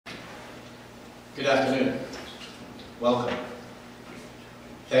Good afternoon. Welcome.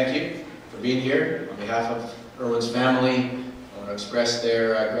 Thank you for being here. On behalf of Erwin's family, I want to express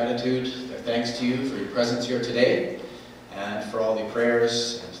their gratitude, their thanks to you for your presence here today, and for all the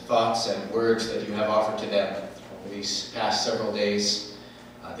prayers and thoughts and words that you have offered to them over these past several days.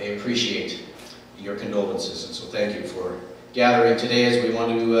 They appreciate your condolences, and so thank you for gathering today as we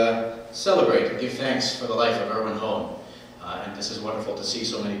want to celebrate and give thanks for the life of Erwin Hoehn. And this is wonderful to see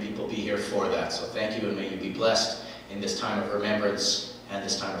so many people be here for that. So thank you, and may you be blessed in this time of remembrance and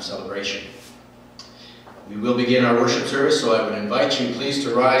this time of celebration. We will begin our worship service, so I would invite you please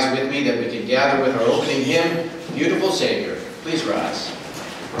to rise with me that we can gather with our opening hymn, Beautiful Savior. Please rise.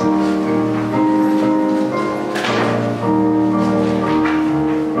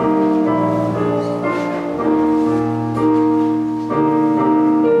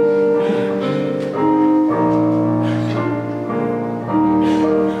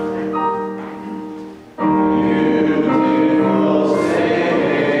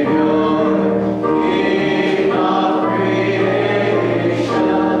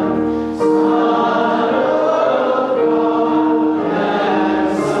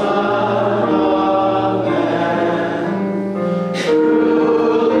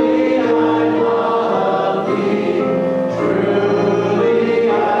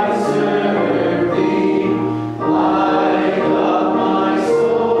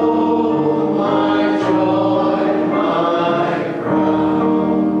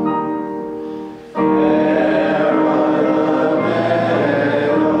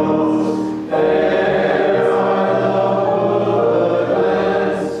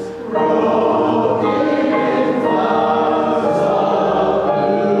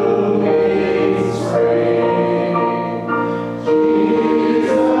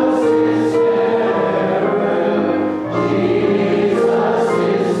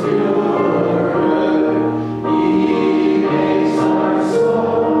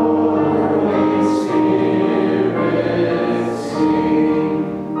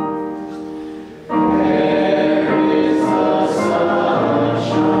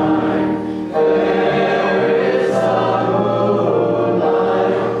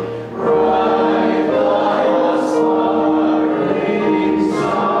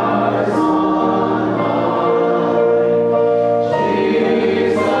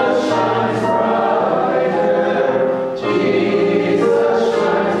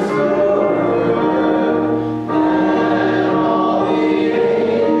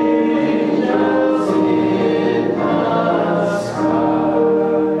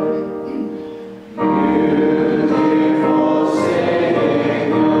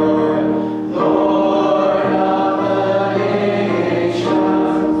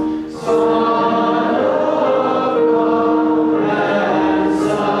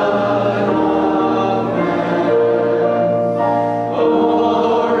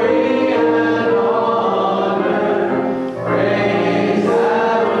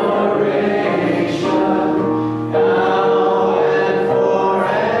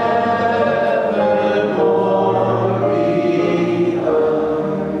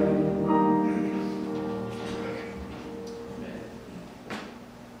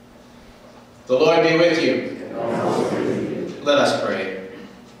 The Lord be with you. Let us pray.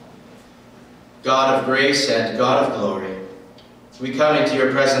 God of grace and God of glory, we come into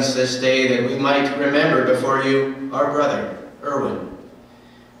your presence this day that we might remember before you our brother, Erwin.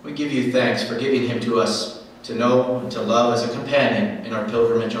 We give you thanks for giving him to us to know and to love as a companion in our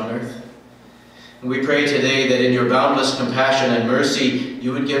pilgrimage on earth. And we pray today that in your boundless compassion and mercy,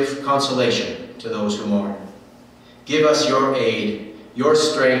 you would give consolation to those who mourn. Give us your aid, your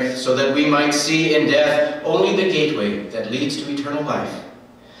strength, so that we might see in death only the gateway that leads to eternal life,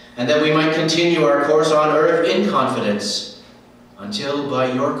 and that we might continue our course on earth in confidence, until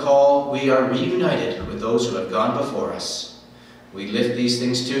by your call we are reunited with those who have gone before us. We lift these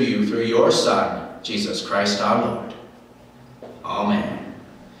things to you through your Son, Jesus Christ our Lord. Amen.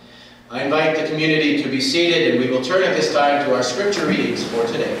 I invite the community to be seated, and we will turn at this time to our scripture readings for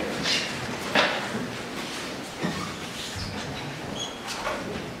today.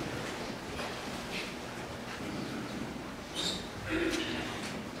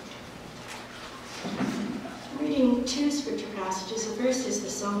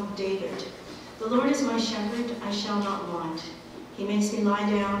 David. The Lord is my shepherd, I shall not want. He makes me lie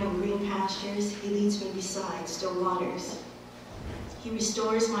down in green pastures. He leads me beside still waters. He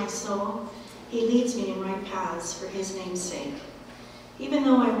restores my soul. He leads me in right paths for his name's sake. Even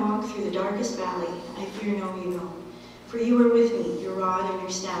though I walk through the darkest valley, I fear no evil. For you are with me, your rod and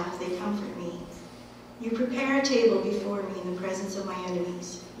your staff, they comfort me. You prepare a table before me in the presence of my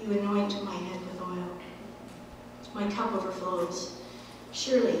enemies. You anoint my head with oil. cup overflows.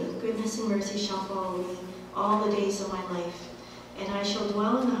 Surely goodness and mercy shall follow me all the days of my life, and I shall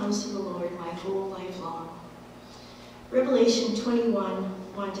dwell in the house of the Lord my whole life long. Revelation 21,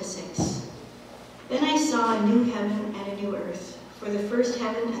 1-6. Then I saw a new heaven and a new earth, for the first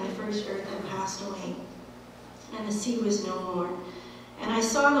heaven and the first earth had passed away, and the sea was no more. And I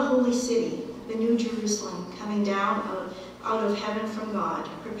saw the holy city, the new Jerusalem, coming down out of heaven from God,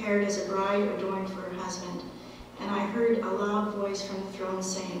 prepared as a bride adorned for her husband. And I heard a loud voice from the throne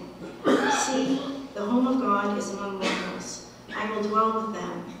saying, See, the home of God is among mortals. I will dwell with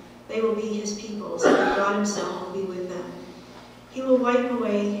them. They will be his peoples, and God himself will be with them. He will wipe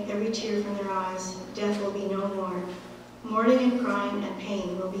away every tear from their eyes. Death will be no more. Mourning and crying and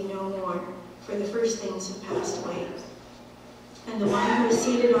pain will be no more, for the first things have passed away. And the one who was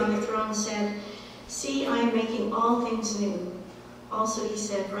seated on the throne said, See, I am making all things new. Also he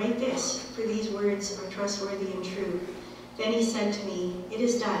said, Write this, for these words are trustworthy and true. Then he said to me, It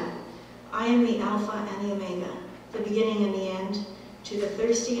is done. I am the Alpha and the Omega, the beginning and the end. To the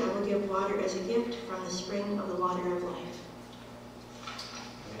thirsty I will give water as a gift from the spring of the water of life.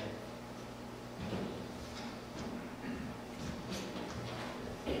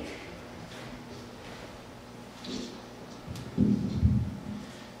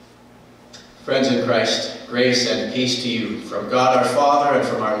 Friends in Christ, grace and peace to you from God our Father and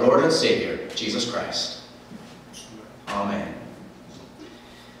from our Lord and Savior, Jesus Christ. Amen.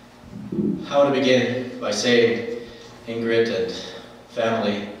 How to begin by saying, Ingrid and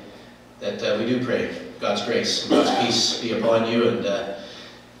family, that we do pray God's grace and God's peace be upon you, and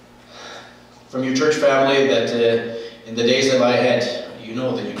from your church family, that in the days that lie ahead, you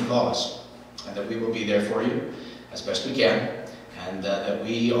know that you can call us, and that we will be there for you as best we can. And that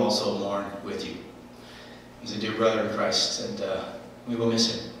we also mourn with you. He's a dear brother in Christ, and we will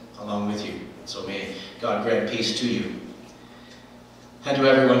miss him along with you. So may God grant peace to you. And to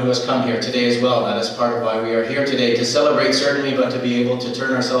everyone who has come here today as well. That is part of why we are here today, to celebrate certainly, but to be able to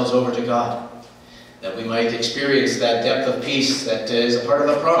turn ourselves over to God. That we might experience that depth of peace that is a part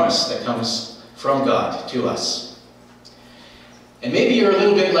of the promise that comes from God to us. And maybe you're a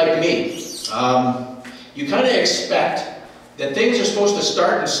little bit like me. You kind of expect that things are supposed to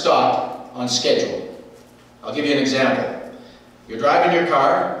start and stop on schedule. I'll give you an example. You're driving your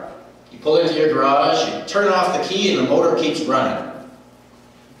car, you pull into your garage, you turn off the key and the motor keeps running.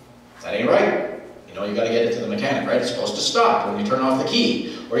 That ain't right. You know, you got to get it to the mechanic, right? It's supposed to stop when you turn off the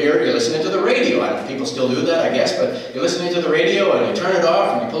key. Or you're listening to the radio. I don't know if people still do that, I guess, but you're listening to the radio and you turn it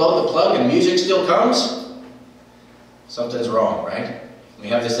off and you pull out the plug and music still comes. Something's wrong, right? We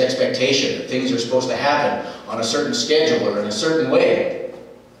have this expectation that things are supposed to happen on a certain schedule or in a certain way.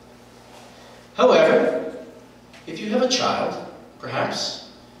 However, if you have a child, perhaps,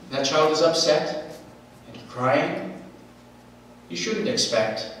 that child is upset and crying, you shouldn't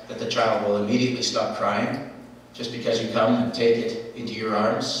expect that the child will immediately stop crying just because you come and take it into your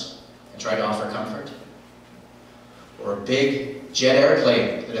arms and try to offer comfort. Or a big jet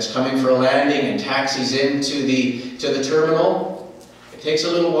airplane that is coming for a landing and taxis into the terminal. It takes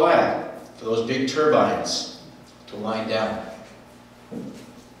a little while for those big turbines to wind down.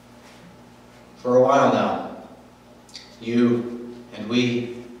 For a while now, you and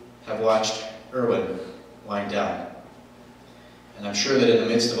we have watched Erwin wind down. And I'm sure that in the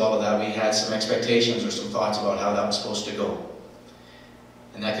midst of all of that, we had some expectations or some thoughts about how that was supposed to go.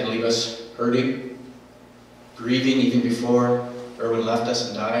 And that can leave us hurting, grieving even before Erwin left us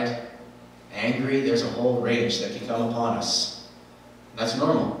and died, angry. There's a whole range that can come upon us. That's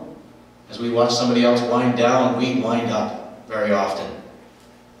normal. As we watch somebody else wind down, we wind up very often.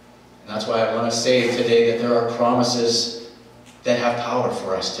 And that's why I want to say today that there are promises that have power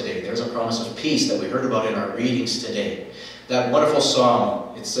for us today. There's a promise of peace that we heard about in our readings today. That wonderful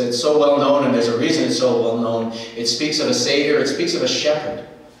song, it's so well known, and there's a reason it's so well known. It speaks of a Savior, it speaks of a shepherd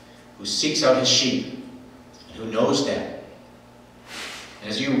who seeks out his sheep and who knows them. And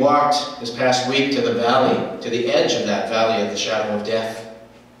as you walked this past week to the valley, to the edge of that valley of the shadow of death,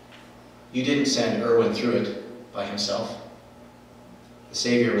 you didn't send Erwin through it by himself. The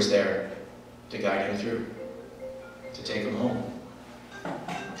Savior was there to guide him through, to take him home.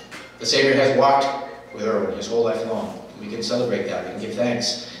 The Savior has walked with Erwin his whole life long. We can celebrate that. We can give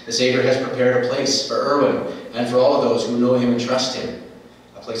thanks. The Savior has prepared a place for Erwin and for all of those who know him and trust him,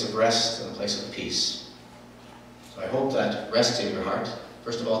 a place of rest and a place of peace. So I hope that rests in your heart.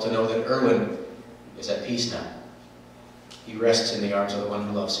 First of all, to know that Erwin is at peace now. He rests in the arms of the one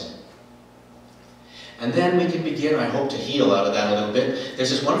who loves him. And then we can begin, I hope, to heal out of that a little bit. There's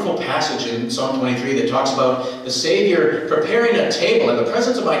this wonderful passage in Psalm 23 that talks about the Savior preparing a table in the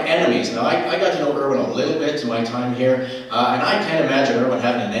presence of my enemies. Now, I got to know Erwin a little bit in my time here, and I can't imagine Erwin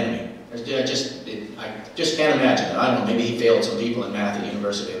having an enemy. I just can't imagine it. I don't know, maybe he failed some people in math at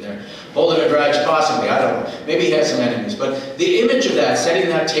university and they're holding a grudge, possibly, I don't know. Maybe he has some enemies. But the image of that, setting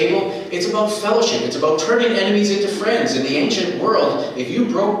that table, it's about fellowship. It's about turning enemies into friends. In the ancient world, if you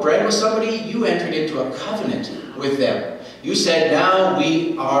broke bread with somebody, you entered into a covenant with them. You said, now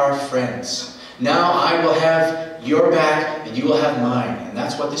we are friends. Now I will have your back and you will have mine. And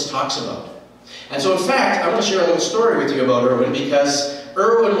that's what this talks about. And so in fact, I want to share a little story with you about Erwin, because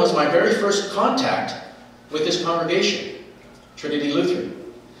Erwin was my very first contact with this congregation, Trinity-Lutheran.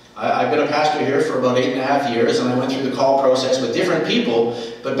 I've been a pastor here for about 8.5 years, and I went through the call process with different people.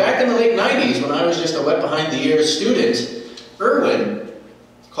 But back in the late 90s, when I was just a wet behind the ears student, Erwin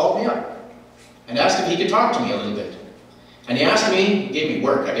called me up and asked if he could talk to me a little bit. And he asked me, he gave me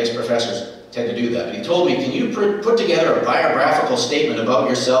work, I guess professors tend to do that, but he told me, can you put together a biographical statement about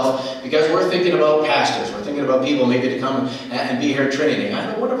yourself, because we're thinking about pastors, we're thinking about people maybe to come and be here at Trinity. And I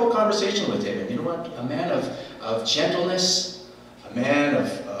had a wonderful conversation with him, and you know what, a man of gentleness, a man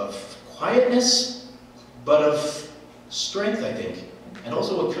of quietness, but of strength, I think, and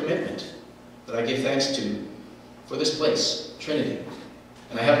also a commitment that I give thanks to for this place, Trinity.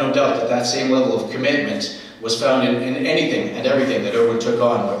 And I have no doubt that that same level of commitment was found in anything and everything that Erwin took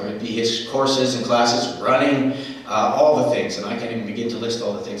on, whether it be his courses and classes, running, all the things. And I can't even begin to list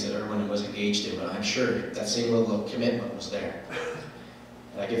all the things that Erwin was engaged in, but I'm sure that same level of commitment was there.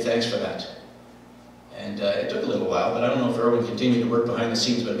 And I give thanks for that. And it took a little while, but I don't know if Erwin continued to work behind the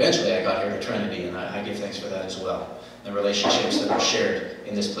scenes, but eventually I got here to Trinity, and I give thanks for that as well. The relationships that are shared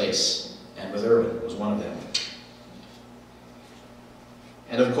in this place, and with Erwin was one of them.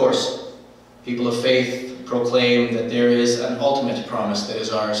 And of course, people of faith proclaim that there is an ultimate promise that is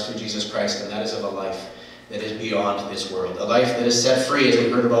ours through Jesus Christ, and that is of a life that is beyond this world. A life that is set free, as we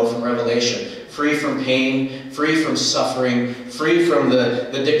heard about from Revelation, free from pain, free from suffering, free from the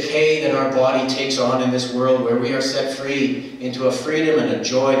decay that our body takes on in this world, where we are set free into a freedom and a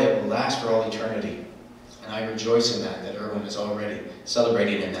joy that will last for all eternity. And I rejoice in that Erwin is already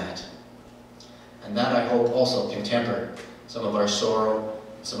celebrating in that. And that, I hope, also can temper some of our sorrow,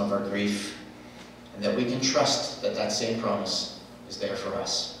 some of our grief, and that we can trust that that same promise is there for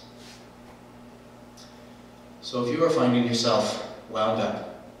us. So if you are finding yourself wound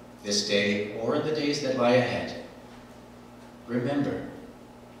up this day or in the days that lie ahead, remember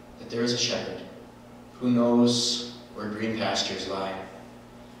that there is a shepherd who knows where green pastures lie,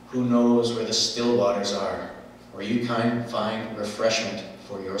 who knows where the still waters are, where you can find refreshment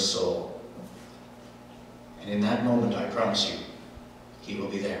for your soul. And in that moment, I promise you, he will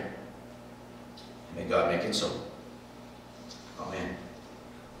be there. May God make it so. Amen.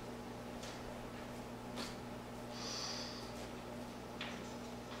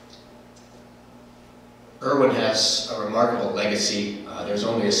 Erwin has a remarkable legacy. There's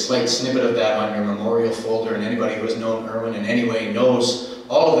only a slight snippet of that on your memorial folder, and anybody who has known Erwin in any way knows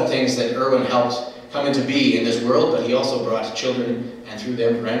all of the things that Erwin helped come into being in this world, but he also brought children, and through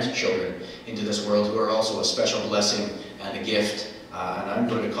them grandchildren, into this world who are also a special blessing and a gift. And I'm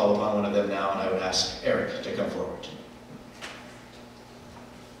going to call upon one of them now, and I would ask Eric to come forward.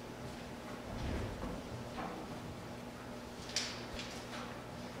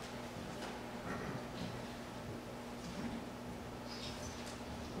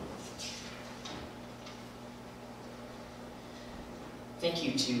 Thank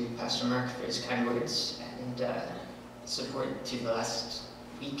you to Pastor Mark for his kind words and support through the last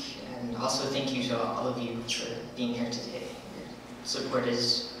week, and also thank you to all of you for being here today. Support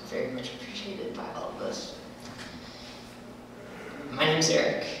is very much appreciated by all of us. My name's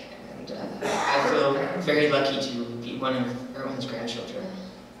Eric, and I feel very lucky to be one of Erwin's grandchildren.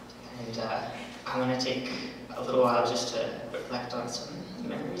 And I want to take a little while just to reflect on some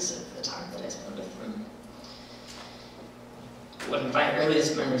memories of the time that I spent with him. One of my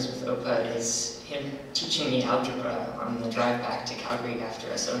earliest memories with Opa is him teaching me algebra on the drive back to Calgary after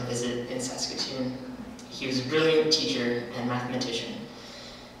a summer visit in Saskatoon. He was a brilliant teacher and mathematician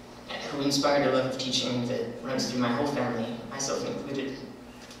who inspired a love of teaching that runs through my whole family, myself included.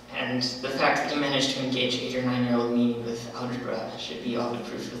 And the fact that he managed to engage 8 or 9-year-old me with algebra should be all the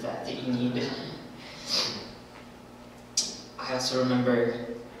proof of that you need. I also remember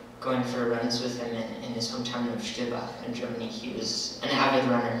going for runs with him in his hometown of Stillbach in Germany. He was an avid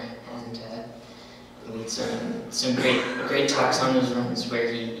runner, and we had some great talks on those runs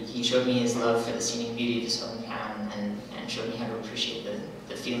where he showed me his love for the scenic beauty of his hometown and showed me how to appreciate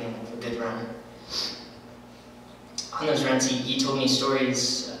the feeling of a good run. On those runs, he told me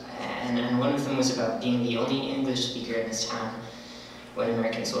stories, and one of them was about being the only English speaker in his town when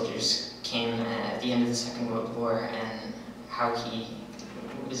American soldiers came at the end of the Second World War, and how he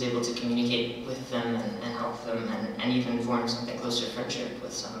was able to communicate with them and help them, and even form something closer friendship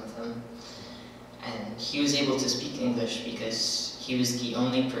with some of them. And he was able to speak English because he was the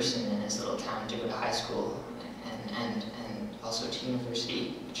only person in his little town to go to high school and also to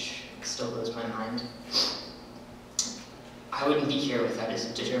university, which still blows my mind. I wouldn't be here without his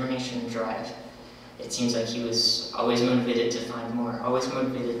determination and drive. It seems like he was always motivated to find more, always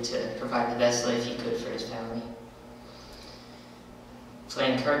motivated to provide the best life he could for his family.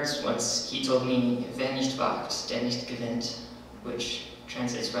 Playing cards once, he told me, "Wer nicht wagt, der nicht gewinnt," which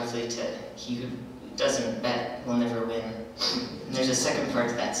translates roughly to, "He who doesn't bet will never win." And there's a second part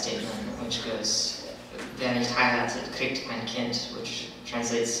to that statement, which goes, "Wer nicht heiratet, kriegt kein Kind," which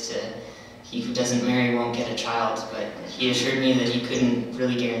translates to, "He who doesn't marry won't get a child," but he assured me that he couldn't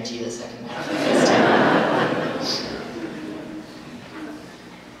really guarantee the second half of his statement.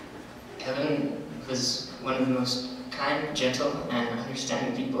 Erwin was one of the most kind, gentle, and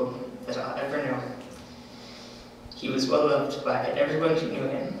understanding people that I'll ever know. He was well loved by everyone who knew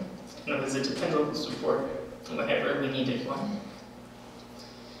him, and was a dependable support whenever we needed one.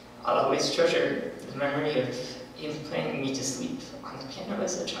 I'll always treasure the memory of him playing me to sleep on the piano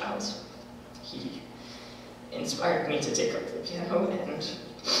as a child. He inspired me to take up the piano, and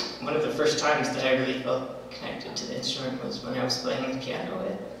one of the first times that I really felt connected to the instrument was when I was playing the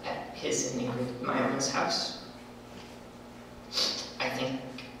piano at his and my own house. I think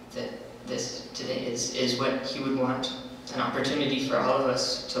that this today is what he would want, an opportunity for all of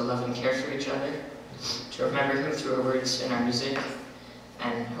us to love and care for each other, to remember him through our words and our music,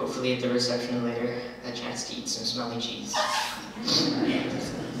 and hopefully at the reception later, a chance to eat some smelly cheese.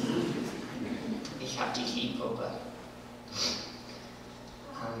 Ich hab die lieb, Opa.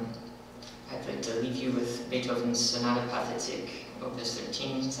 I'd like to leave you with Beethoven's Sonata Pathetique, Opus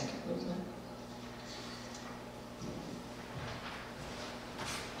 13, second movement.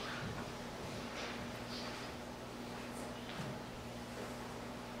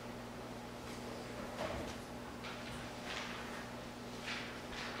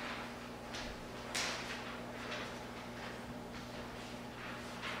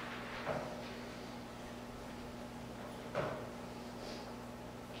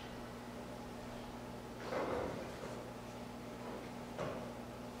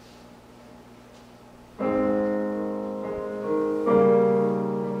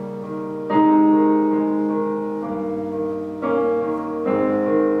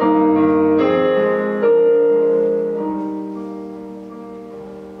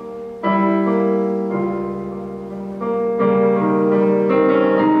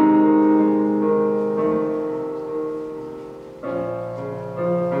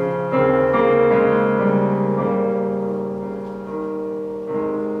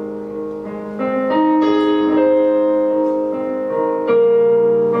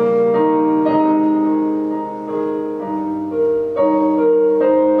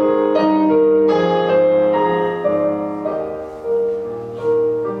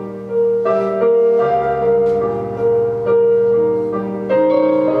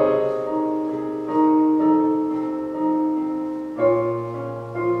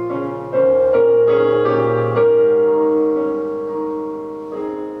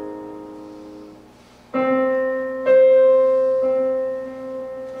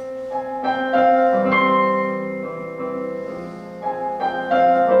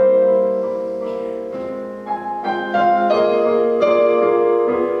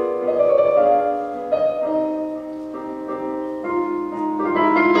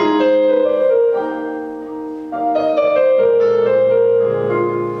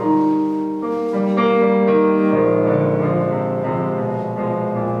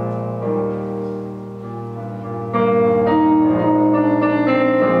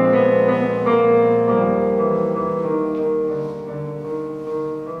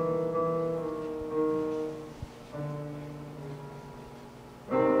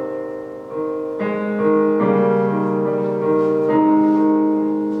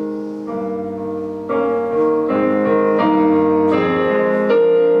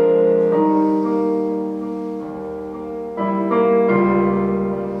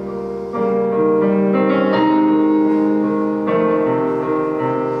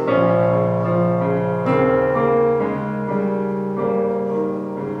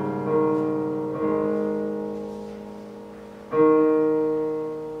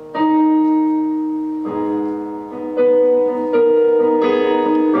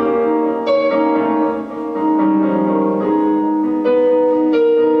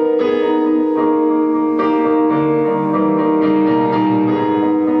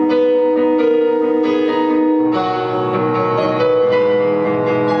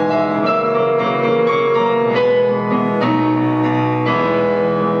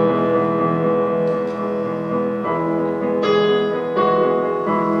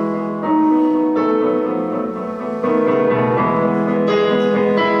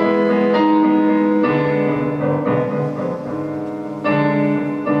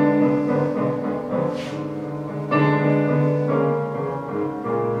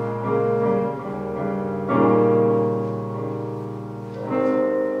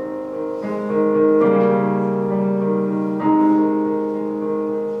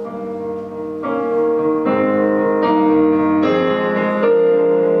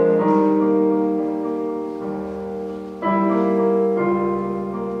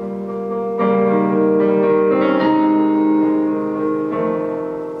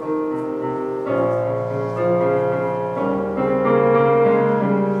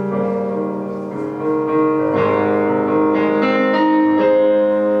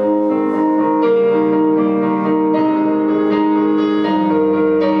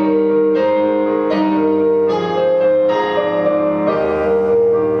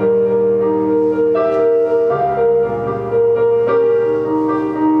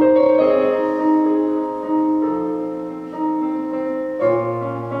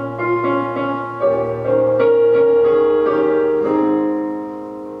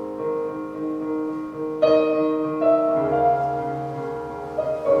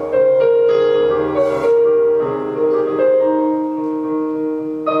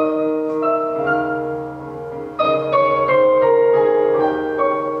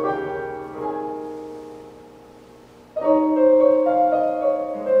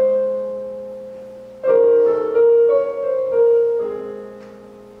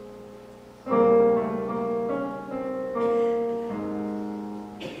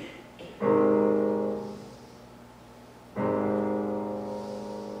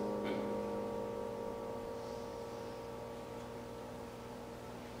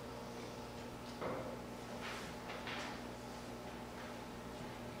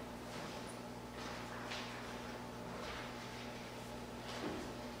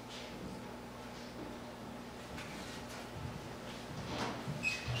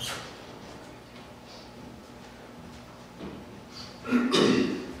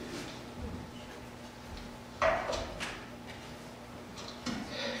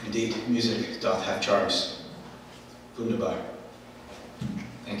 Indeed, music doth have charms. Wunderbar.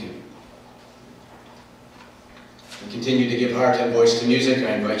 Thank you. We continue to give heart and voice to music.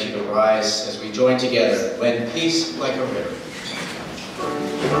 I invite you to rise as we join together. When peace like a river.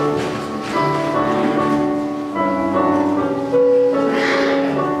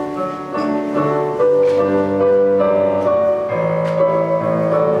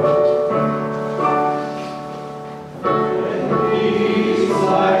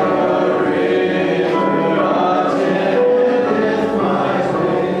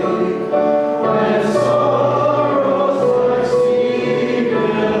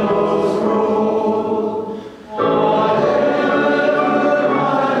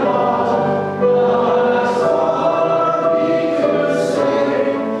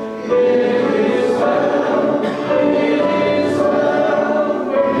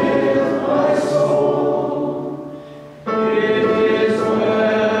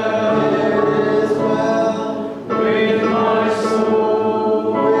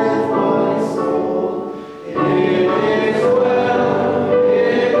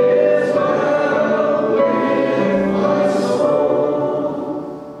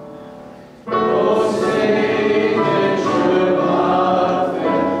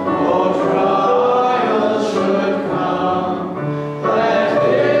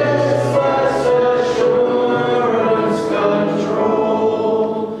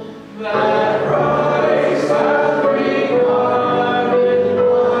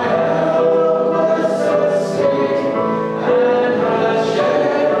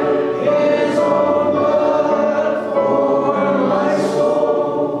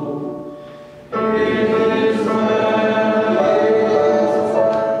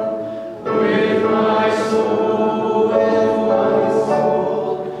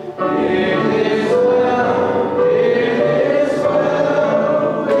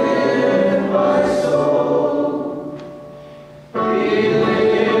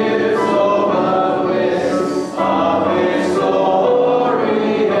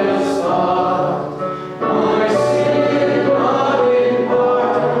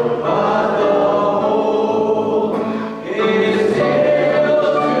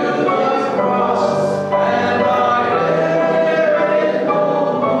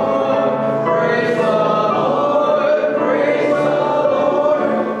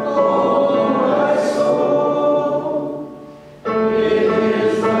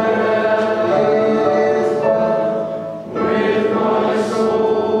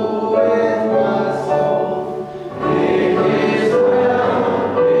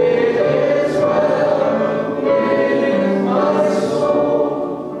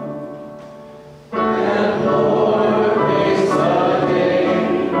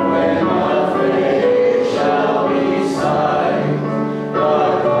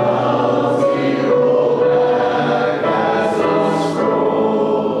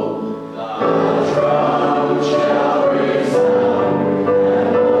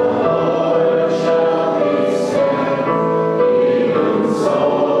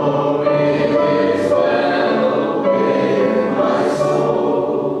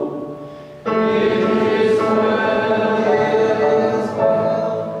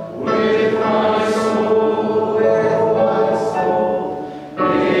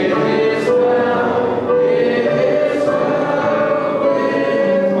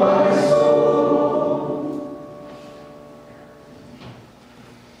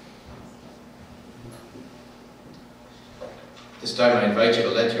 This time I invite you to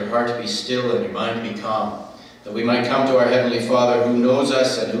let your heart be still and your mind be calm, that we might come to our Heavenly Father who knows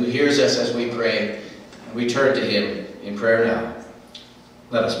us and who hears us as we pray, and we turn to Him in prayer now.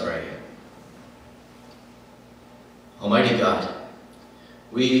 Let us pray. Almighty God,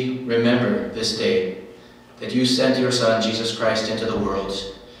 we remember this day that you sent your Son, Jesus Christ, into the world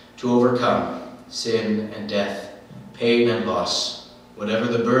to overcome sin and death, pain and loss. Whatever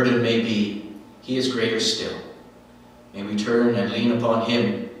the burden may be, He is greater still. May we turn and lean upon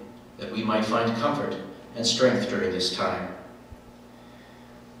Him, that we might find comfort and strength during this time.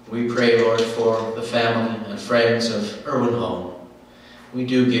 We pray, Lord, for the family and friends of Erwin Hoehn. We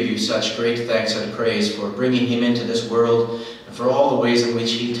do give you such great thanks and praise for bringing him into this world and for all the ways in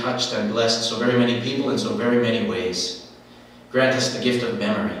which he touched and blessed so very many people in so very many ways. Grant us the gift of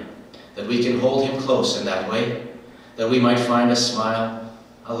memory, that we can hold him close in that way, that we might find a smile,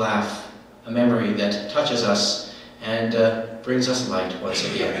 a laugh, a memory that touches us and brings us light once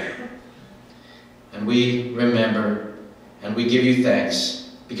again. And we remember and we give you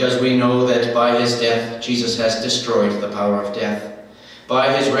thanks, because we know that by his death Jesus has destroyed the power of death.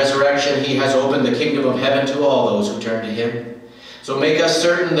 By his resurrection he has opened the kingdom of heaven to all those who turn to him. So make us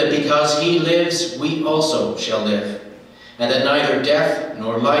certain that because he lives, we also shall live, and that neither death,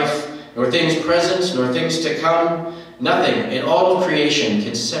 nor life, nor things present, nor things to come, nothing in all of creation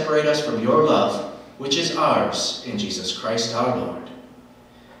can separate us from your love, which is ours in Jesus Christ our Lord.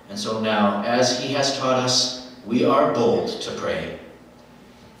 And so now, as he has taught us, we are bold to pray.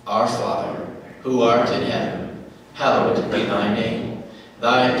 Our Father, who art in heaven, hallowed be thy name.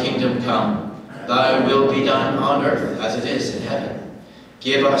 Thy kingdom come, thy will be done on earth as it is in heaven.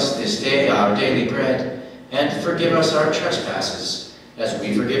 Give us this day our daily bread, and forgive us our trespasses, as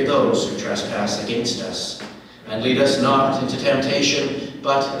we forgive those who trespass against us. And lead us not into temptation,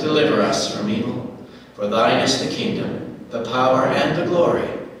 but deliver us from evil. For thine is the kingdom, the power, and the glory,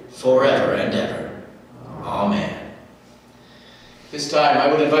 forever and ever. Amen. This time I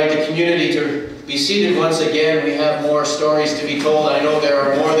would invite the community to be seated once again. We have more stories to be told. I know there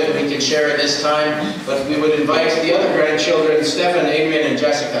are more that we can share at this time, but we would invite the other grandchildren, Stephen, Erwin, and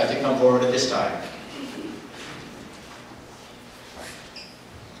Jessica, to come forward at this time.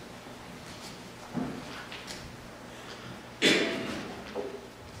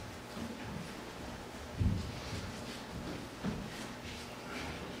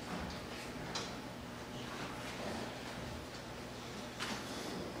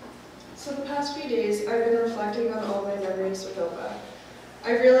 So the past few days, I've been reflecting on all my memories with Opa.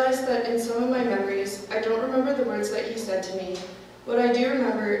 I've realized that in some of my memories, I don't remember the words that he said to me. What I do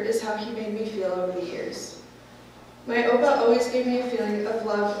remember is how he made me feel over the years. My Opa always gave me a feeling of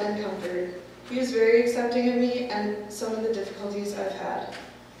love and comfort. He was very accepting of me and some of the difficulties I've had.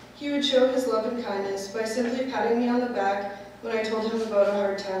 He would show his love and kindness by simply patting me on the back when I told him about a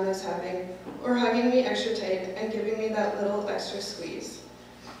hard time I was having, or hugging me extra tight and giving me that little extra squeeze.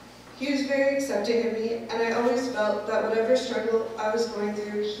 He was very accepting of me, and I always felt that whatever struggle I was going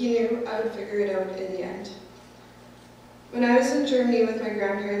through, he knew I would figure it out in the end. When I was in Germany with my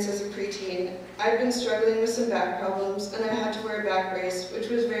grandparents as a preteen, I'd been struggling with some back problems, and I had to wear a back brace, which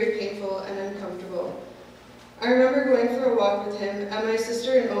was very painful and uncomfortable. I remember going for a walk with him, and my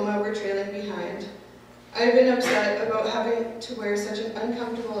sister and Oma were trailing behind. I had been upset about having to wear such an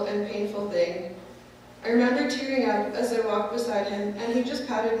uncomfortable and painful thing. I remember tearing up as I walked beside him, and he just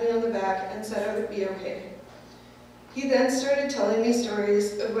patted me on the back and said I would be okay. He then started telling me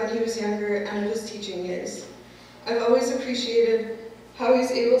stories of when he was younger and of his teaching years. I've always appreciated how he's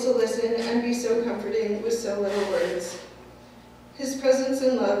able to listen and be so comforting with so little words. His presence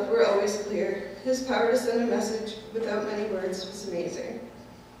and love were always clear. His power to send a message without many words was amazing.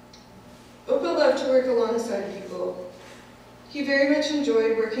 Opa loved to work alongside people. He very much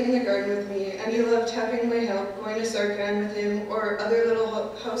enjoyed working in the garden with me, and he loved having my help going to Saskatoon with him or other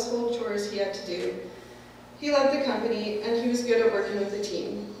little household chores he had to do. He loved the company, and he was good at working with the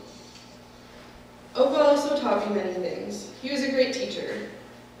team. Opa also taught me many things. He was a great teacher.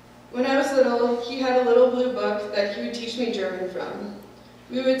 When I was little, he had a little blue book that he would teach me German from.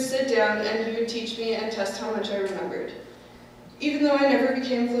 We would sit down, and he would teach me and test how much I remembered. Even though I never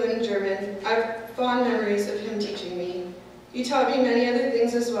became fluent in German, I have fond memories of him teaching me. He taught me many other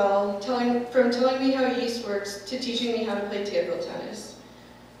things as well, from telling me how yeast works to teaching me how to play table tennis.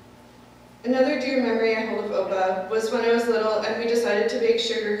 Another dear memory I hold of Opa was when I was little and we decided to bake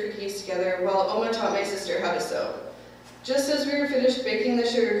sugar cookies together while Oma taught my sister how to sew. Just as we were finished baking the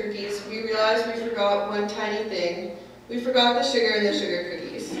sugar cookies, we realized we forgot one tiny thing. We forgot the sugar in the sugar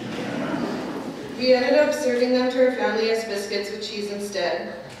cookies. We ended up serving them to our family as biscuits with cheese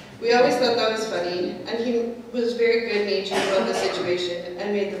instead. We always thought that was funny, and he was very good-natured about the situation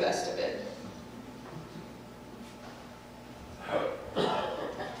and made the best of it.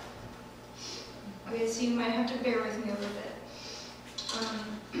 Okay, so you might have to bear with me a little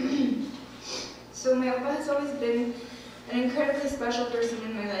bit. So my Opa has always been an incredibly special person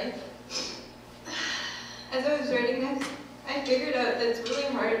in my life. As I was writing this, I figured out that it's really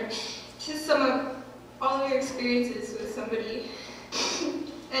hard to sum up all of your experiences with somebody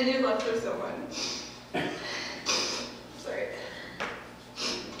and your love for someone. Sorry.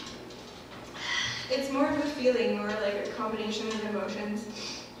 It's more of a feeling or like a combination of emotions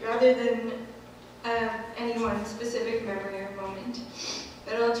rather than any one specific memory or moment.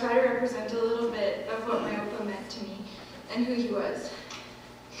 But I'll try to represent a little bit of what my Opa meant to me and who he was.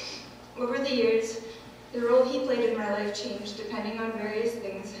 Over the years, the role he played in my life changed depending on various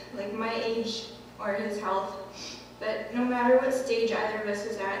things like my age or his health. But no matter what stage either of us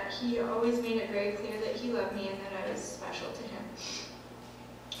was at, he always made it very clear that he loved me and that I was special to him.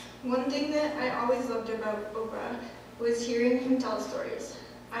 One thing that I always loved about Opa was hearing him tell stories.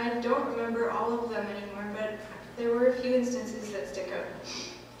 I don't remember all of them anymore, but there were a few instances that stick out.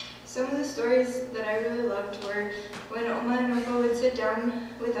 Some of the stories that I really loved were when Oma and Opa would sit down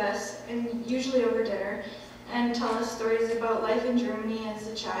with us, and usually over dinner, and tell us stories about life in Germany as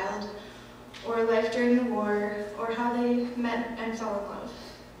a child, or life during the war, or how they met and fell in love.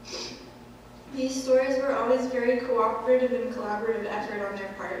 These stories were always very cooperative and collaborative effort on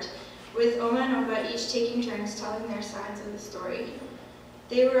their part, with Oma and Opa each taking turns telling their sides of the story.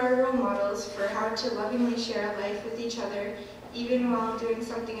 They were our role models for how to lovingly share life with each other, even while doing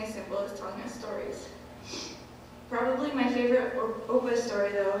something as simple as telling us stories. Probably my favorite Opa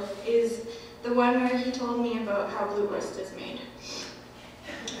story, though, is the one where he told me about how Blutwurst is made.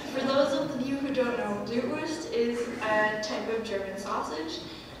 For those of you who don't know, Blutwurst is a type of German sausage,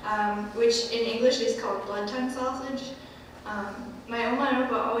 which in English is called blood tongue sausage. My Oma and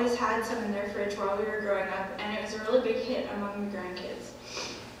Opa always had some in their fridge while we were growing up, and it was a really big hit among the grandkids.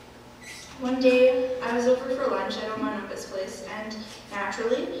 One day, I was over for lunch at Oma and Opa's place, and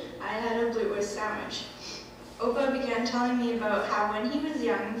naturally, I had a Blutwurst sandwich. Opa began telling me about how when he was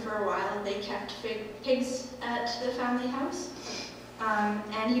young, for a while, they kept pigs at the family house.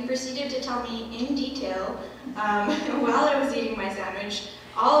 And he proceeded to tell me in detail, while I was eating my sandwich,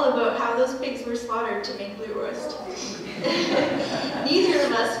 all about how those pigs were slaughtered to make Blutwurst. Neither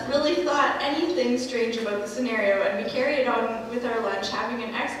of us really thought anything strange about the scenario, and we carried on with our lunch, having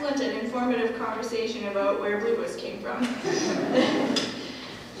an excellent and informative conversation about where Blutwurst came from.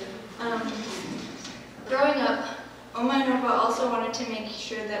 Growing up, Oma and Opa also wanted to make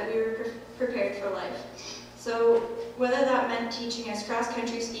sure that we were prepared for life. So whether that meant teaching us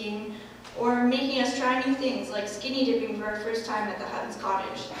cross-country skiing or making us try new things like skinny dipping for our first time at the Hutton's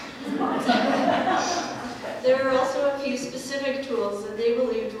cottage. There were also a few specific tools that they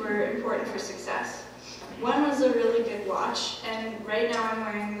believed were important for success. One was a really good watch, and right now I'm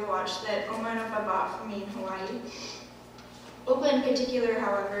wearing the watch that Oma and Opa bought for me in Hawaii. Opa in particular,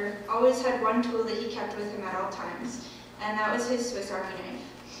 however, always had one tool that he kept with him at all times, and that was his Swiss Army knife.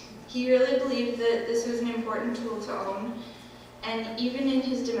 He really believed that this was an important tool to own, and even in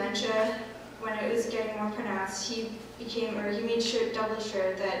his dementia, when it was getting more pronounced, he made sure, doubly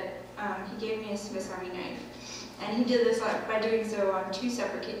sure that he gave me a Swiss Army knife. And he did this by doing so on 2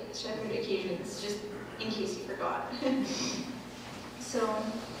 separate occasions, just in case he forgot. So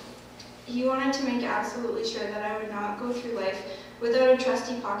he wanted to make absolutely sure that I would not go through life without a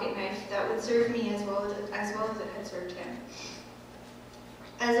trusty pocket knife that would serve me as well as it had served him.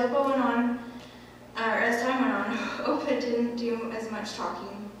 As time went on, Opa didn't do as much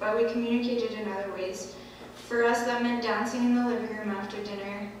talking, but we communicated in other ways. For us, that meant dancing in the living room after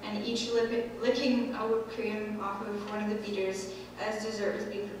dinner, and each licking a whipped cream off of one of the beaters as dessert was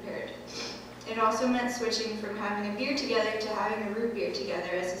being prepared. It also meant switching from having a beer together to having a root beer together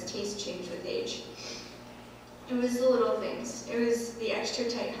as his taste changed with age. It was the little things. It was the extra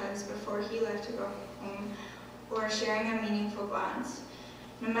tight hugs before he left to go home, or sharing a meaningful glance.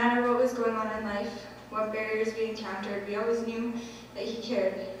 No matter what was going on in life, what barriers we encountered, we always knew that he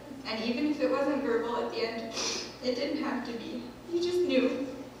cared. And even if it wasn't verbal at the end, it didn't have to be. You just knew.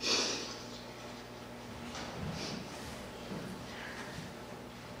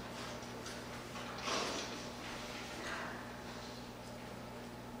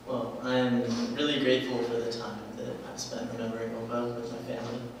 Well, I'm really grateful for the time that I've spent remembering Opa with my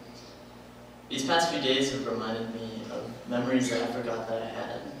family. These past few days have reminded me of memories that I forgot that I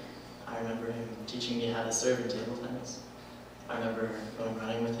had. I remember him teaching me how to serve in table tennis. I remember going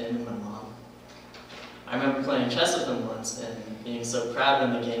running with him and my mom. I remember playing chess with him once and being so proud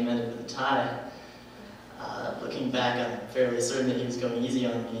when the game ended with a tie. Looking back, I'm fairly certain that he was going easy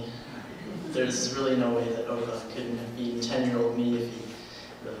on me. There's really no way that Opa couldn't have beaten 10-year-old me if he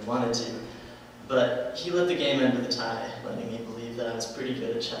really wanted to. But he let the game end with a tie, letting me believe that I was pretty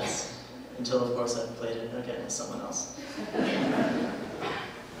good at chess. Until, of course, I played it again with someone else.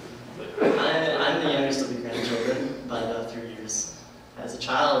 I'm the youngest of the grandchildren by about 3 years. As a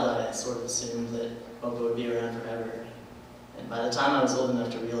child, I sort of assumed that Opa would be around forever. And by the time I was old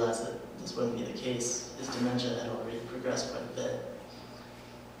enough to realize that this wouldn't be the case, his dementia had already progressed quite a bit.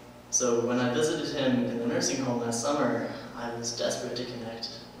 So when I visited him in the nursing home last summer, I was desperate to connect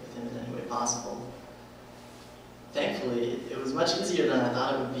with him in any way possible. Thankfully, it was much easier than I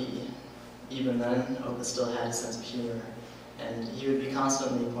thought it would be. Even then, Opa still had a sense of humor, and he would be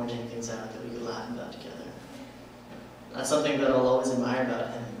constantly pointing things out that we could laugh about together. That's something that I'll always admire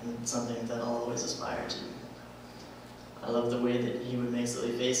about him, and something that I'll always aspire to. I love the way that he would make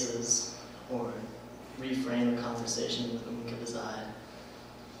silly faces, or reframe a conversation with a wink of his eye.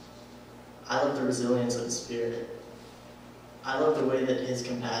 I love the resilience of his spirit. I love the way that his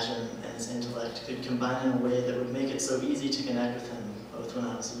compassion and his intellect could combine in a way that would make it so easy to connect with him, both when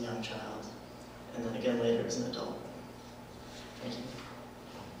I was a young child as an adult. Thank you.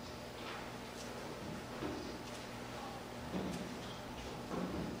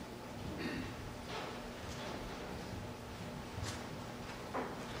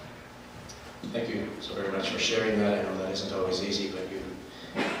 Thank you so very much for sharing that. I know that isn't always easy, but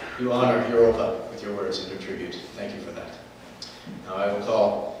you honor your Opa with your words and your tribute. Thank you for that. Now I will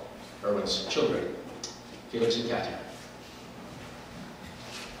call Erwin's children, Felix and Katya.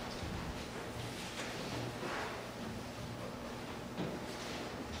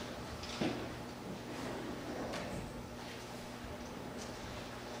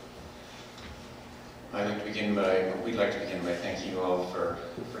 We'd like to begin by thanking you all for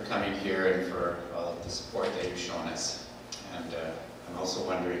coming here and for all of the support that you've shown us. And I'm also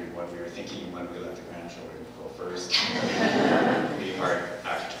wondering what we were thinking when we let the grandchildren go first. It would be a hard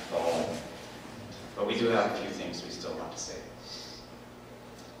act to follow. But we do have a few things we still want to say.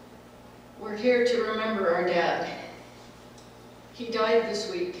 We're here to remember our dad. He died this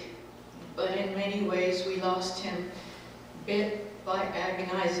week, but in many ways we lost him bit by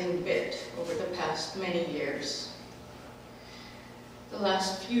agonizing bit over the past many years. The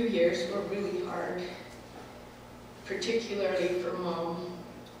last few years were really hard, particularly for Mom,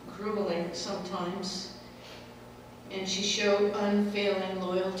 grueling sometimes, and she showed unfailing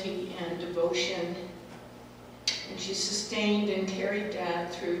loyalty and devotion, and she sustained and carried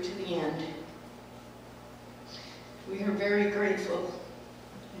Dad through to the end. We are very grateful,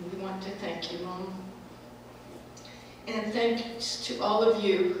 and we want to thank you, Mom. And thanks to all of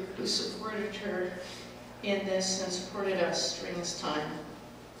you who supported her in this and supported us during this time.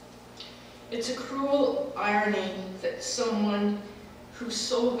 It's a cruel irony that someone who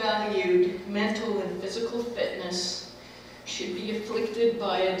so valued mental and physical fitness should be afflicted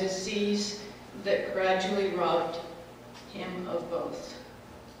by a disease that gradually robbed him of both.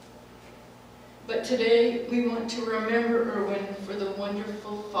 But today we want to remember Erwin for the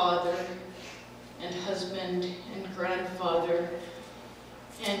wonderful father and husband and grandfather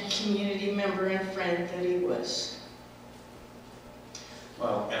and community member and friend that he was.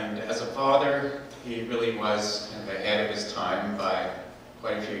 Well, and as a father, he really was kind of ahead of his time by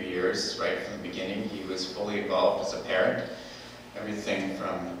quite a few years. Right from the beginning, he was fully involved as a parent. Everything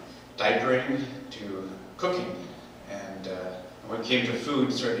from diapering to cooking. And when it came to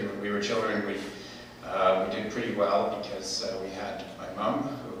food, certainly when we were children, we did pretty well because we had my mom,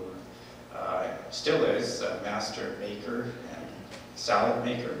 who still is a master baker and salad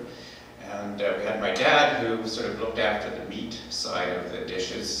maker. And we had my dad, who sort of looked after the meat side of the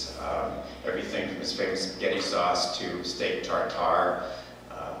dishes, everything from his famous spaghetti sauce to steak tartare.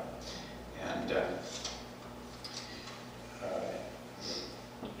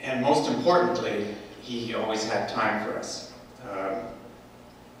 And most importantly, he always had time for us.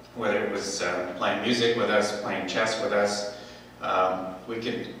 Whether it was playing music with us, playing chess with us, we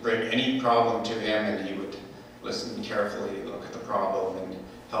could bring any problem to him and he would listen carefully, look at the problem, and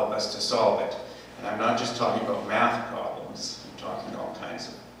help us to solve it. And I'm not just talking about math problems, I'm talking all kinds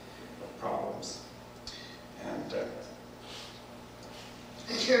of problems. And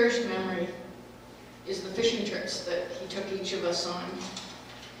a cherished memory is the fishing trips that he took each of us on.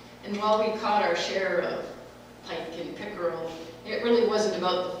 And while we caught our share of pike and pickerel, it really wasn't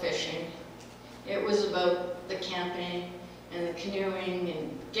about the fishing. It was about the camping and the canoeing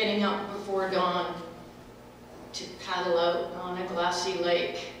and getting up before dawn to paddle out on a glassy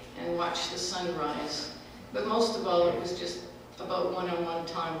lake and watch the sunrise. But most of all, it was just about one-on-one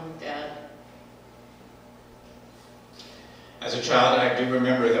time with Dad. as a child, I do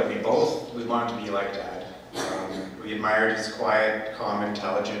remember that we wanted to be like Dad. We admired his quiet, calm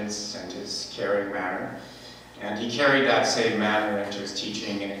intelligence and his caring manner. And he carried that same manner into his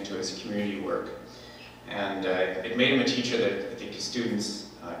teaching and into his community work. And it made him a teacher that I think his students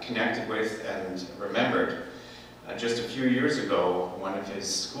connected with and remembered. Just a few years ago, one of his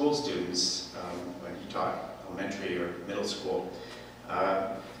school students, when he taught elementary or middle school,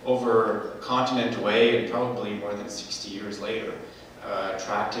 over a continent away and probably more than 60 years later,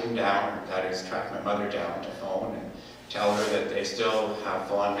 tracked him down, that is, tracked my mother down to phone and tell her that they still have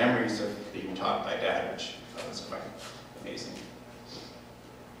fond memories of being taught by Dad, which was quite amazing.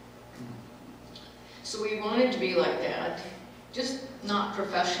 So we wanted to be like Dad, just not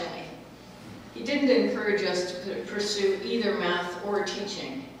professionally. He didn't encourage us to pursue either math or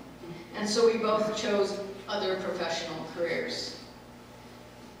teaching, and so we both chose other professional careers.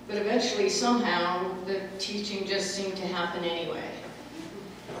 But eventually, somehow, the teaching just seemed to happen anyway.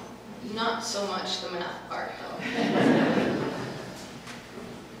 Not so much the math part, though.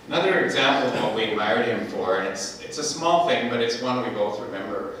 Another example of what we admired him for, and it's a small thing, but it's one we both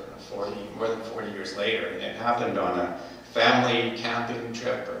remember more than 40 years later. And it happened on a family camping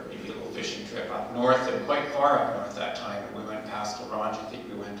trip or maybe a little fishing trip up north, and quite far up north that time. And we went past Orange. I think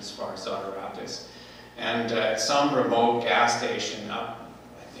we went as far as Otter Rapids. And at some remote gas station up,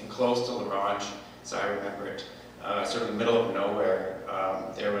 I think close to Orange, as I remember it, sort of in the middle of nowhere,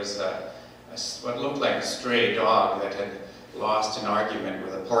 there was what looked like a stray dog that had lost an argument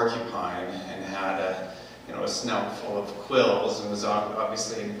with a porcupine and had a snout full of quills and was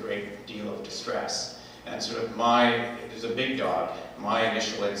obviously in a great deal of distress. And sort of it was a big dog. My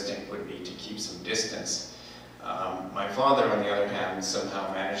initial instinct would be to keep some distance. My father, on the other hand,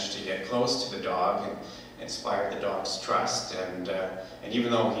 somehow managed to get close to the dog and inspired the dog's trust. And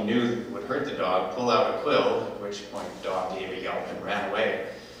even though he knew it would hurt the dog, pulled out a quill, at which point the dog gave a yelp and ran away.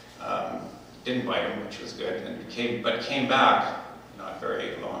 Didn't bite him, which was good, but came back not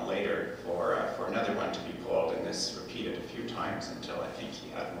very long later for another one to be pulled, and this repeated a few times until I think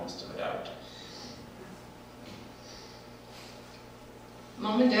he had most of it out.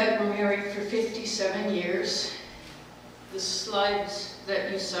 Mom and Dad were married for 57 years. The slides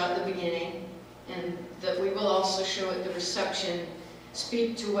that you saw at the beginning and that we will also show at the reception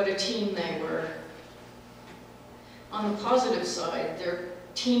speak to what a team they were. On the positive side, their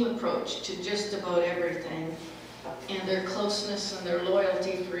team approach to just about everything and their closeness and their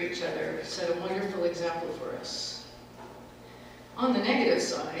loyalty for each other set a wonderful example for us. On the negative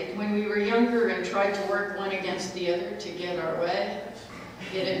side, when we were younger and tried to work one against the other to get our way,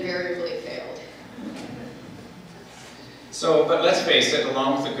 it invariably failed. But let's face it,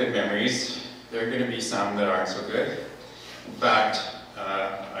 along with the good memories, there are going to be some that aren't so good. In fact,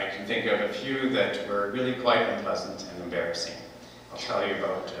 I can think of a few that were really quite unpleasant and embarrassing. I'll tell you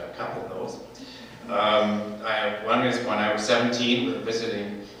about a couple of those. One is when I was 17, we were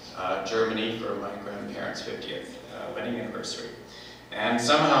visiting Germany for my grandparents' 50th wedding anniversary. And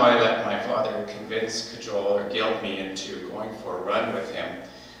somehow I let my father convince, cajole, or guilt me into going for a run with him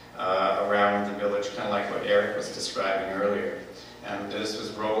around the village, kind of like what Eric was describing earlier. And this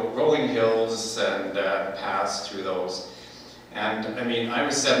was rolling hills and paths through those. And I mean, I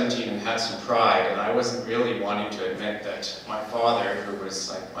was 17 and had some pride, and I wasn't really wanting to admit that my father, who was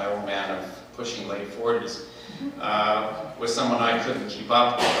like my old man of pushing late 40s, was someone I couldn't keep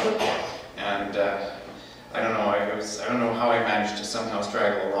up with. And I don't know how I managed to somehow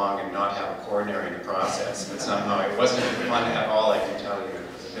straggle along and not have a coronary in the process, but somehow it wasn't fun at all, I can tell you.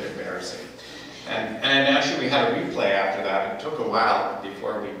 It was a bit embarrassing. And actually we had a replay after that. It took a while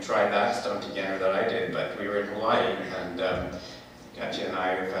before we tried that stunt again, or that I did, but we were in Hawaii, and Katya and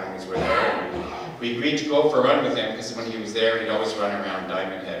I, our families were there, and we agreed to go for a run with him, because when he was there, he'd always run around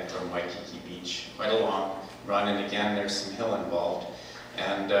Diamond Head from Waikiki Beach. Quite a long run, and again, there's some hill involved.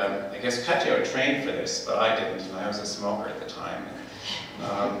 And I guess Katya trained for this, but I didn't, and I was a smoker at the time.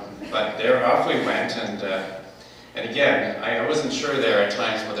 But there off we went, and again, I wasn't sure there at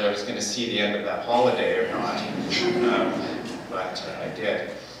times whether I was going to see the end of that holiday or not, but I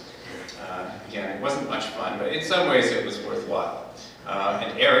did. Again, it wasn't much fun, but in some ways it was worthwhile.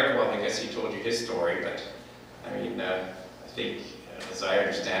 And Eric, well, I guess he told you his story, but I mean, I think, as I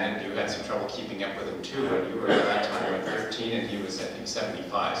understand it, you had some trouble keeping up with him too, but you were at that time at 13 and he was, I think,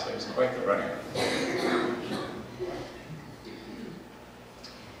 75, so he was quite the runner.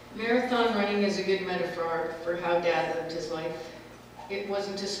 Marathon running is a good metaphor for how Dad lived his life. It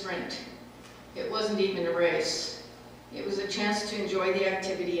wasn't a sprint. It wasn't even a race. It was a chance to enjoy the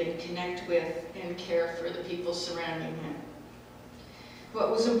activity and connect with and care for the people surrounding him. What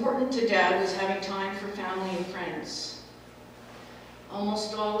was important to Dad was having time for family and friends.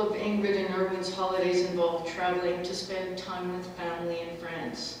 Almost all of Ingrid and Erwin's holidays involved traveling to spend time with family and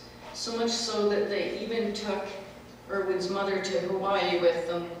friends. So much so that they even took Erwin's mother to Hawaii with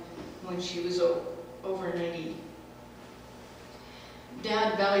them when she was over 90.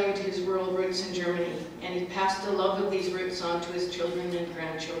 Dad valued his rural roots in Germany, and he passed the love of these roots on to his children and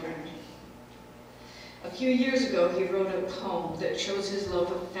grandchildren. A few years ago, he wrote a poem that shows his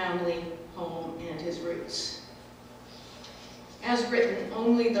love of family, home, and his roots. As written,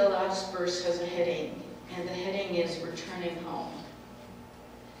 only the last verse has a heading, and the heading is Returning Home.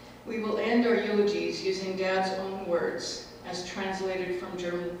 We will end our eulogies using Dad's own words, as translated from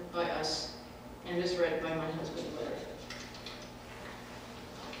German by us, and as read by my husband, Larry.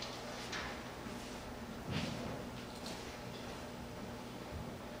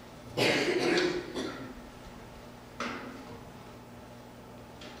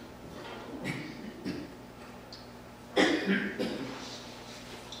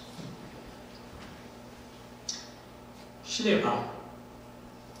 Schlimmer.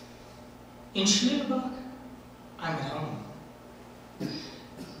 In Schlierbach, I'm at home.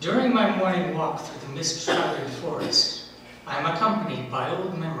 During my morning walk through the mist-shrouded forest, I am accompanied by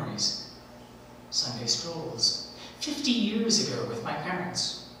old memories. Sunday strolls, 50 years ago with my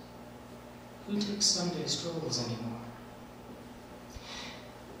parents. Who takes Sunday strolls anymore?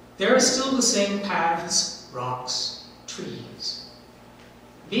 There are still the same paths, rocks, trees.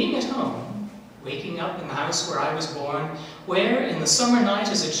 Being at home, waking up in the house where I was born, where in the summer night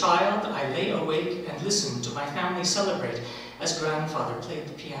as a child I lay awake and listened to my family celebrate as grandfather played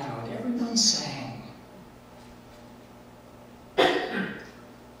the piano and everyone sang.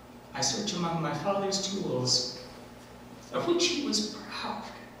 I search among my father's tools, of which he was proud.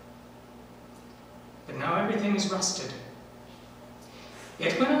 But now everything is rusted.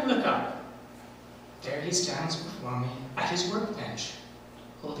 Yet when I look up, there he stands before me at his workbench,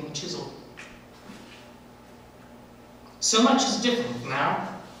 holding a chisel. So much is different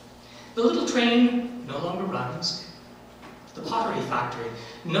now. The little train no longer runs. The pottery factory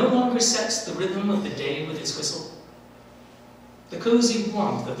no longer sets the rhythm of the day with its whistle. The cozy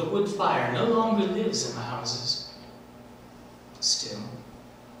warmth of the wood fire no longer lives in the houses. Still,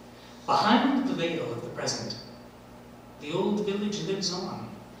 behind the veil of the present, the old village lives on.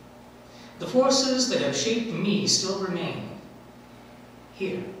 The forces that have shaped me still remain.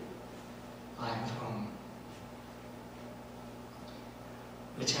 Here, I am at home.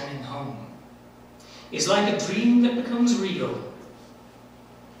 Returning home is like a dream that becomes real.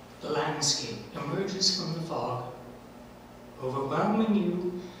 The landscape emerges from the fog, overwhelming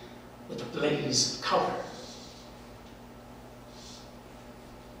you with a blaze of color.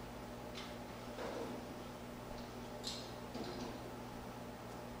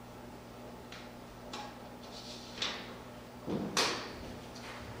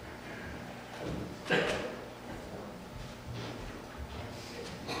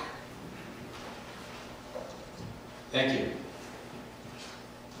 Thank you.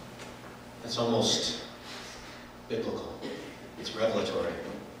 That's almost biblical. It's revelatory.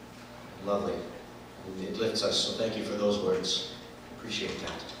 Lovely. It lifts us, so thank you for those words. Appreciate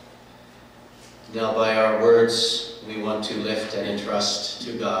that. Now, by our words, we want to lift and entrust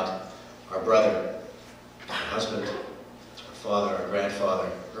to God our brother, our husband, our father, our grandfather,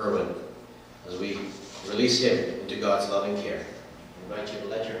 Erwin, as we release him into God's loving care. I invite you to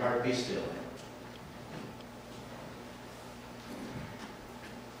let your heart be still.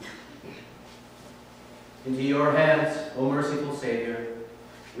 Into your hands, O merciful Savior,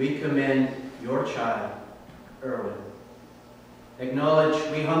 we commend your child, Erwin.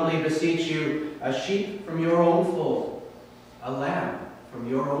 Acknowledge, we humbly beseech you, a sheep from your own fold, a lamb from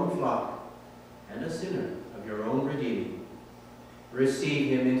your own flock, and a sinner of your own redeeming. Receive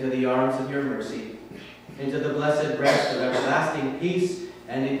him into the arms of your mercy, into the blessed rest of everlasting peace,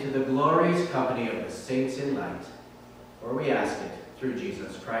 and into the glorious company of the saints in light. For we ask it through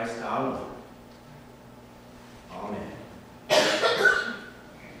Jesus Christ our Lord. Amen.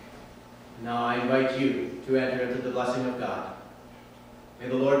 Now I invite you to enter into the blessing of God. May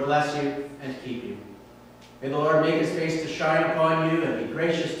the Lord bless you and keep you. May the Lord make his face to shine upon you and be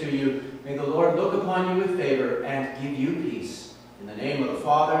gracious to you. May the Lord look upon you with favor and give you peace. In the name of the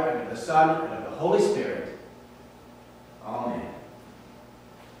Father, and of the Son, and of the Holy Spirit. Amen.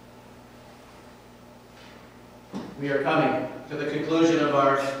 We are coming to the conclusion of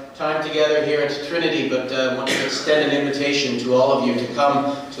our time together here at Trinity, but I want to extend an invitation to all of you to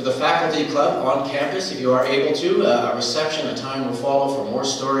come to the faculty club on campus if you are able to. A reception, a time will follow for more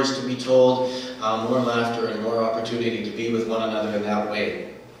stories to be told, more laughter, and more opportunity to be with one another in that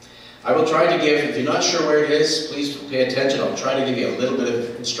way. I will try to give, if you're not sure where it is, please pay attention. I'll try to give you a little bit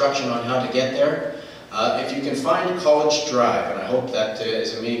of instruction on how to get there. If you can find College Drive, and I hope that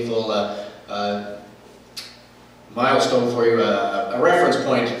is a meaningful milestone for you, a reference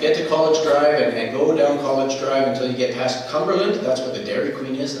point. Get to College Drive and go down College Drive until you get past Cumberland. That's where the Dairy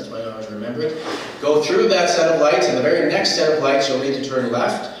Queen is. That's why I always remember it. Go through that set of lights, and the very next set of lights you'll need to turn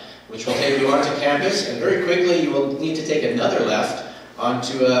left, which will take you onto campus. And very quickly you will need to take another left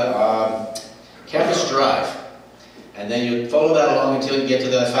onto Campus Drive. And then you follow that along until you get to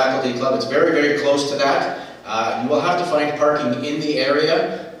the faculty club. It's very, very close to that. You will have to find parking in the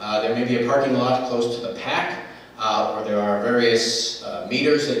area. There may be a parking lot close to the PAC. Or there are various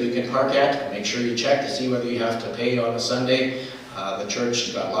meters that you can park at. Make sure you check to see whether you have to pay on a Sunday. The church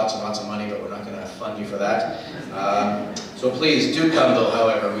has got lots and lots of money, but we're not going to fund you for that. So please do come though,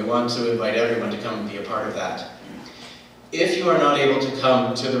 however. We want to invite everyone to come and be a part of that. If you are not able to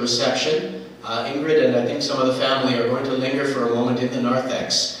come to the reception, Ingrid and I think some of the family are going to linger for a moment in the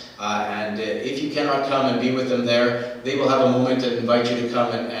narthex. and if you cannot come and be with them there, they will have a moment and invite you to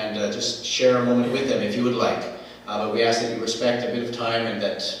come and just share a moment with them if you would like. But we ask that you respect a bit of time, and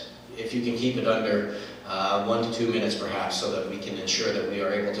that if you can keep it under 1 to 2 minutes perhaps, so that we can ensure that we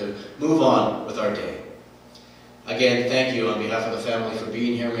are able to move on with our day. Again, thank you on behalf of the family for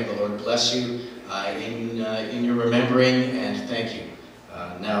being here. May the Lord bless you in your remembering, and thank you.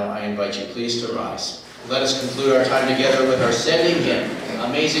 Now I invite you please to rise. Let us conclude our time together with our sending hymn,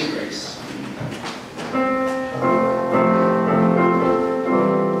 Amazing Grace.